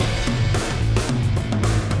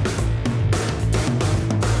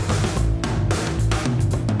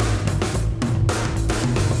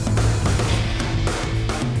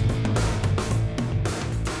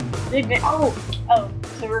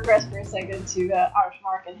To regress for a second to Irish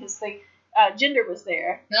Mark and his thing. Jinder was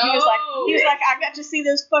there. No. He was like, I got to see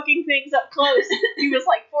those fucking things up close. He was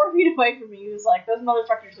like 4 feet away from me. He was like, those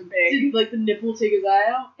motherfuckers are big. Did like the nipple take his eye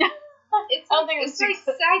out? It's I don't think it was like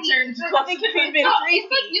saggy. I think if he'd been 3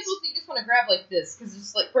 It's like feet. nipples that you just want to grab like this because it's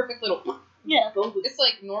just like perfect little. Yeah, It's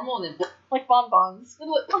like normal and then like bonbons.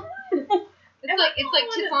 it's like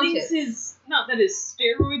tits on tits. Not that his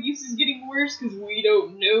steroid use is getting worse, because we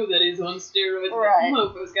don't know that he's on steroids. Right.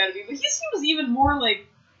 Mofo's gotta be, but he seems even more like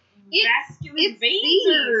vascular It's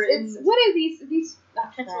veins. these. What are these? These.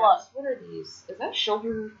 It's a lot. What are these? Is that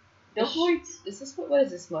shoulder deltoids. Is this what is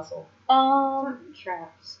this muscle?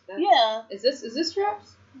 Traps. Yeah. Is this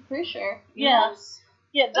traps? I'm pretty sure. Yeah.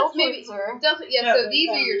 Yeah, deltoids are. Yeah, so these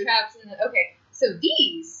are your traps. So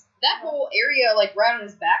these, that whole area, like right on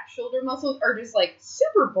his back shoulder muscles, are just like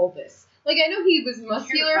super bulbous. Like, I know he was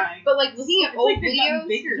muscular, Terrifying. but like looking at It's old like they've gotten videos,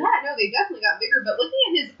 bigger. yeah, no, they definitely got bigger. But looking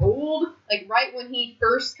at his old, like right when he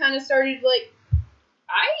first kind of started, like,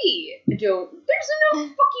 there's no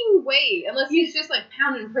fucking way, unless he's just like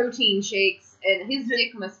pounding protein shakes, and his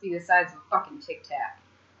dick must be the size of a fucking Tic Tac.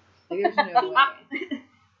 Like, there's no way.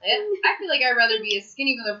 I feel like I'd rather be a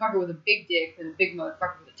skinny motherfucker with a big dick than a big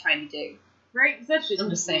motherfucker with a tiny dick. Right? 'Cause that's just I'm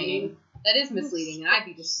just saying. That is misleading, and I'd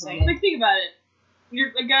be disappointed. Like, think about it. You're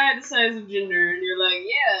a guy the size of Jinder, and you're like,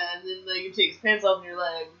 yeah, and then like you take his pants off, and you're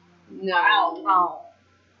like, No. Oh.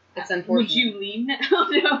 That's unfortunate. would you leave now?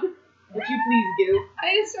 No. Would you please go?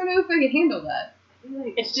 I just don't know if I could handle that.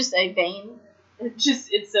 It's just a vein. It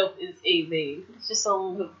just itself is a vein. It's just a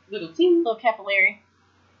Little team. little capillary.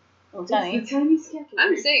 Little tiny. It's the tiniest capillary.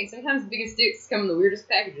 I'm saying, sometimes the biggest dicks come in the weirdest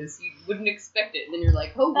packages. You wouldn't expect it, and then you're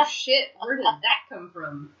like, oh shit, where did that come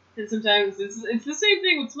from? And sometimes it's the same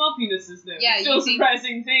thing with small penises, though. Yeah, it's still you a think-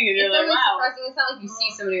 surprising thing, and It's you're like, always wow. surprising. It's not like you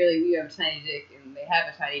see somebody you're like, you have a tiny dick, and they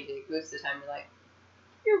have a tiny dick. Most of the time, you're like,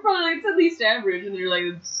 You're probably like, it's at least average, and they're like,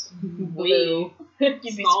 it's way You'd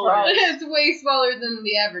be smaller. surprised. it's way smaller than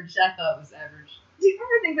the average. I thought it was average. Do you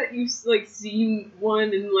ever think that you've like seen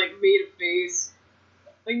one and like made a face,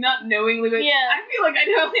 like not knowingly? But Yeah. I feel like I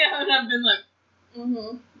definitely have, and I've been like,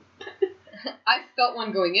 Mm-hmm. I felt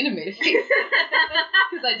one going in a face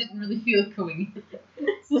because I didn't really feel it going in.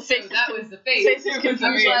 So that was the face. Face is I was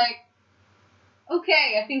confusing. like,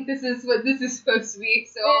 okay, I think this is what this is supposed to be.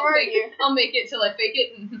 So Where I'll are make you? it. I'll make it till I fake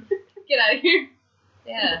it and get out of here.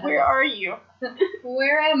 Yeah. Where are you?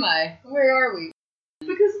 Where am I? Where are we?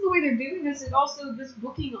 because of the way they're doing this, and also this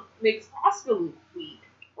booking makes Asuka look weak.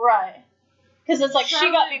 Right. Because it's like she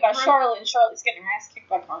got beat by Charlotte- Charlotte, and Charlotte's getting her ass kicked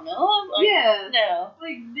by Carmella. Like, Yeah. No.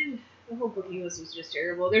 Like, the whole booking list was just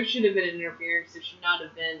terrible. There should have been an interference. There should not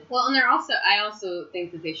have been. Well, and I also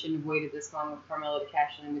think that they shouldn't have waited this long with Carmella to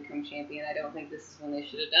cash in and become champion. I don't think this is when they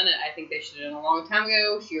should have done it. I think they should have done it a long time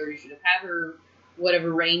ago. She already should have had her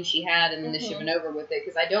whatever reign she had, and then they should have been over with it.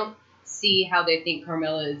 Because I don't see how they think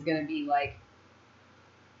Carmella is going to be, like,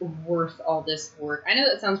 worth all this work. I know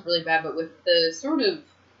that sounds really bad, but with the sort of...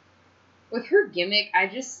 with her gimmick, I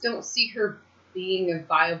just don't see her being a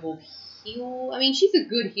viable heel. I mean, she's a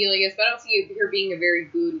good heel, I guess, but I don't see her being a very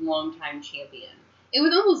good long-time champion. It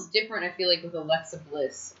was almost different, I feel like, with Alexa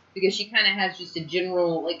Bliss, because she kind of has just a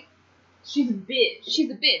general, like... She's a bitch.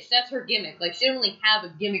 She's a bitch. That's her gimmick. Like, she doesn't really have a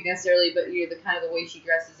gimmick necessarily, but, you know, the kind of the way she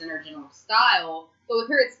dresses in her general style. But with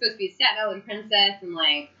her, it's supposed to be a Staten Island princess, and,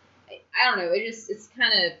 like, I don't know. It's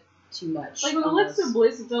kind of too much. Like with almost. Alexa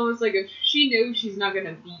Bliss, it's almost like if she knows she's not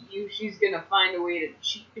gonna beat you, she's gonna find a way to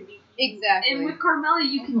cheat to beat you. Exactly. And with Carmella,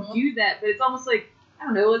 you can do that, but it's almost like, I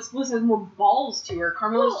don't know, Alexa Bliss has more balls to her.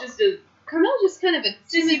 Carmella's Well, just a Carmella's just kind of a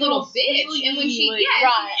timid little bitch, silly, and when she like,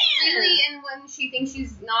 right. she's silly, and when she thinks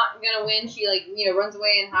she's not gonna win, she like runs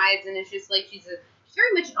away and hides, and it's just like she's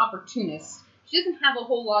very much an opportunist. She doesn't have a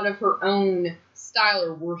whole lot of her own style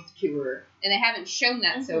or worth to her, and they haven't shown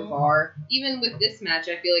that so far. Even with this match,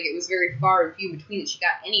 I feel like it was very far and few between that she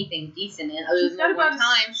got anything decent in, other she's than got the one about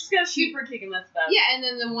time. she's got a super kick, and that's about it. Yeah, and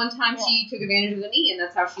then the one time she took advantage of the knee, and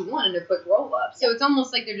that's how she won in a quick roll up. So it's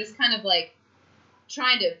almost like they're just kind of like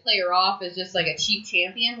trying to play her off as just like a cheap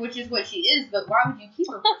champion, which is what she is, but why would you keep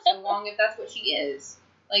her for so long if that's what she is?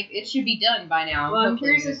 Like, it should be done by now. Well, I'm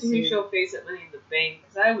Hopefully curious as to who soon. she'll face at Money in the Bank,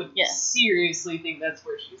 because I would seriously think that's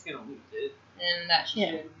where she's gonna lose it. And that she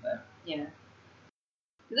should, but, Because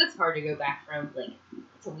that's hard to go back from. Like,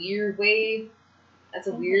 it's a weird way. That's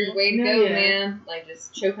a weird way to go, man. Like,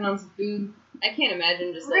 just choking on some food. I can't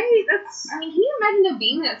imagine just, like... Right, that's... I mean, can you imagine, though,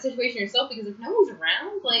 being in that situation yourself? Because if no one's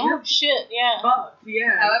around, like... Oh, shit, yeah. fucked,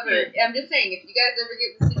 yeah. However, I'm just saying, if you guys ever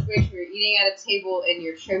get in the situation where you're eating at a table and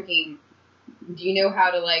you're choking, do you know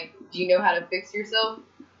how to fix yourself?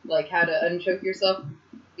 Like, how to unchoke yourself?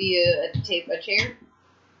 be a chair.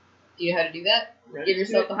 Do you know how to do that? Give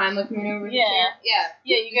yourself a Heimlich maneuver with the Yeah. chair. Yeah.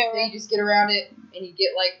 Yeah, you go. So you just get around it, and you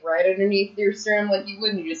get like right underneath your sternum like you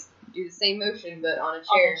would, and you just do the same motion but on a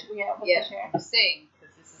chair. Yeah, with Yeah, the chair. I'm saying,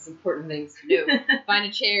 because this is important things to know. Find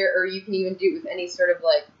a chair, or you can even do it with any sort of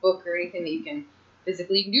like book or anything that you can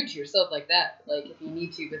physically, you can do it to yourself like that, like if you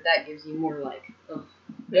need to, but that gives you more like, oh,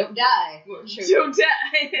 don't die. Don't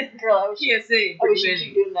die. Girl, I wish PSA. I wish you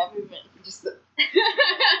keep doing that movement. Just the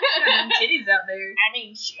titties out there.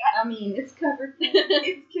 I mean, it's covered.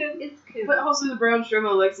 It's cute. It's cool. But also the Braun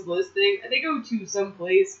Strowman Alexa Bliss thing, they go to some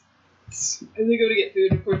place and they go to get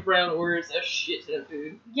food, and of course Braun orders a shit ton of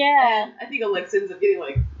food. yeah. And I think Alexa ends up getting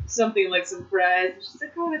like something like some fries, and she's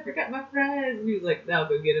like, oh, I forgot my fries, and he was like, I'll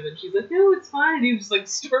go get them, and she's like, no, it's fine, and he just like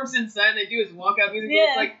storms inside, and they do his walkout music, and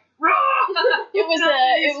it's like, raw!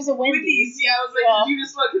 It was a Wendy's. Yeah, I was like, did you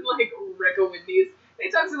just fucking like wreck a Wendy's?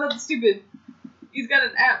 He talks about the stupid. He's got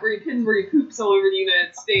an app where he pins where he poops all over the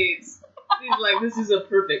United States. He's like, this is a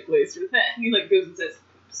perfect place for that. And he like goes and says,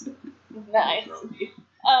 poops. Nice.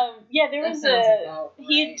 Yeah, there was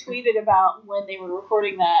he had tweeted about when they were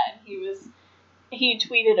recording that, and he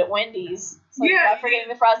tweeted at Wendy's, about forgetting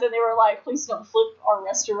the fries, and they were like, please don't flip our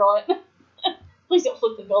restaurant. Please don't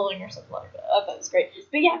flip the building or something like that. I thought it was great.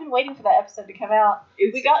 But yeah, I've been waiting for that episode to come out.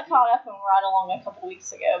 We got caught up and right along a couple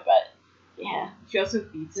weeks ago, but yeah. She also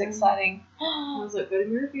feeds It's him. exciting. I was like, Betty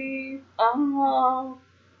Murphy. Oh,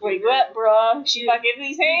 where you at, bruh? She fucking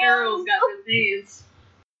these hands. Girls got the hands.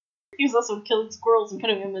 He was also killing squirrels and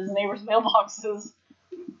putting them in his neighbors' mailboxes.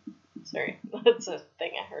 Sorry, that's a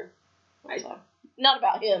thing I heard. So, not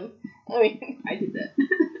about him. I mean, I did that.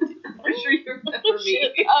 I'm sure you remember me.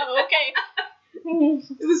 shit. Oh, okay.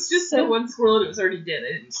 It was just the one squirrel and it was already dead.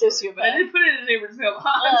 I didn't Sociopath. put it in a neighbor's mailbox.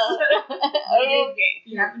 Okay.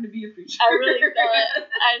 You happened to be a preacher. I really thought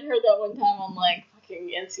I'd heard that one time on like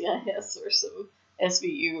fucking NCIS or some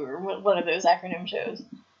SVU or one of those acronym shows.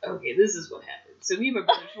 Okay, this is what happened. So me and my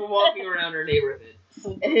brothers were walking around our neighborhood,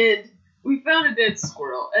 and we found a dead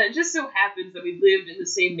squirrel. And it just so happens that we lived in the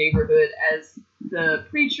same neighborhood as the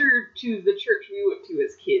preacher to the church we went to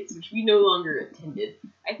as kids, which we no longer attended.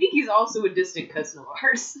 I think he's also a distant cousin of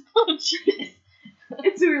ours. Oh, jeez.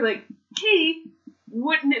 And so we were like, hey,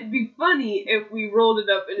 wouldn't it be funny if we rolled it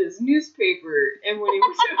up in his newspaper, and when he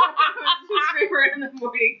was his newspaper in the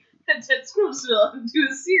morning, that dead squirrel fell into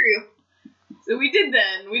his cereal? So we did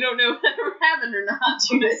that, and we don't know if that ever happened or not.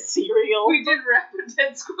 To the cereal. We did wrap a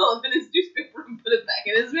dead squirrel up in his newspaper and put it back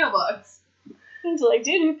in his mailbox. It's like,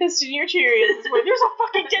 dude, who pissed in your Cheerios? It's like, there's a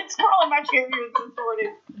fucking dead squirrel in my Cheerios this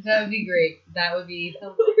morning. That would be great. That would be. We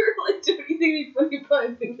were like, do anything funny, but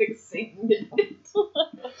I think like Satan did it.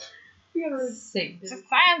 We gotta Sick. It's a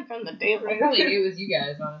sign from the devil. I probably knew it was you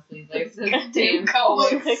guys, honestly. Like, those Damn damn comics.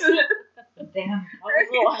 comics. Damn There's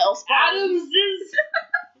little hell spots. Adamses.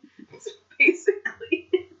 basically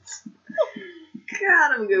it.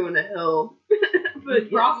 God, I'm going to hell.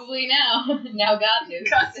 But Probably now. Now God knows.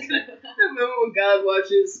 God's gonna, the moment when God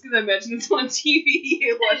watches, because I imagine it's on TV,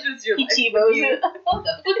 he watches your He life. TiVos review. it. What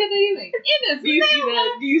the fuck are they doing? In this Do you see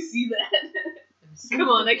that? Do you see that? Come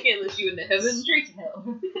on, I can't let you into heaven. Straight to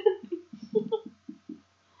hell.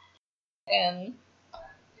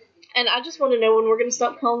 And I just want to know when we're going to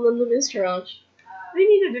stop calling them the Mistrage. They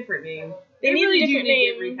need a different name. They need a really do different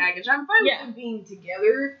need to name. get repackaged. I'm fine Yeah. with them being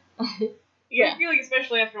together. Yeah. I feel like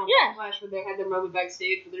especially after on Yeah. Flash where they had their moment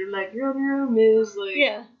backstage where they're like, you're on your own, Miz. Like,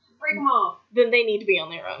 Yeah. break them off. Then they need to be on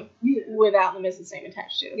their own Yeah. without the Miz's name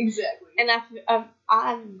attached to it. Exactly. And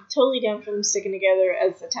I'm totally down for them sticking together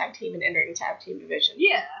as a tag team and entering a tag team division.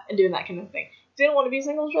 Yeah. And doing that kind of thing. If they don't want to be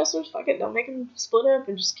singles wrestlers, fuck it. Don't make them split up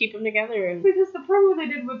and just keep them together. And Because the promo they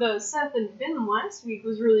did with Seth and Finn last week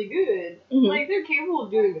was really good. Mhm. Like, they're capable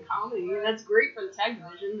of doing the comedy, and that's great for the tag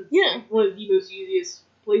division. It's Yeah. one of the most easiest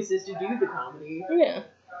places to do the comedy. Yeah.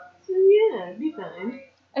 So, yeah, it'd be fine.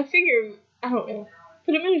 I figure, I don't know,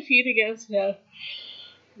 put them in a feud against Them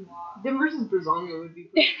versus Brazongo would be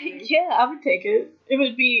pretty funny. Yeah, I would take it. It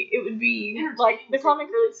would be like the comic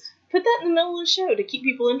release. Put that in the middle of the show to keep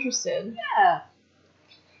people interested. Yeah.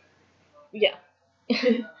 Yeah.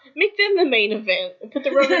 Make them the main event and put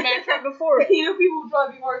the Roman match right before it. You know, people would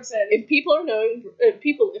probably be more excited. If people are knowing, if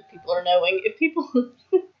people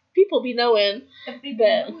be knowing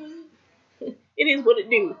that it is what it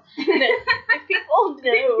do. If people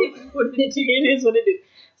know it is what it do.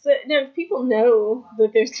 So no, if people know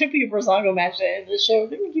that there's gonna be a Brazongo match at the end of the show,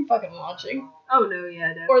 they're gonna keep fucking watching. Oh, no, yeah,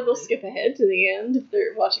 definitely. Or they'll skip ahead to the end if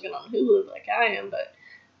they're watching it on Hulu like I am, but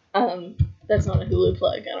that's not a Hulu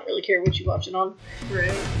plug. I don't really care what you watch it on.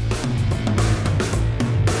 Right.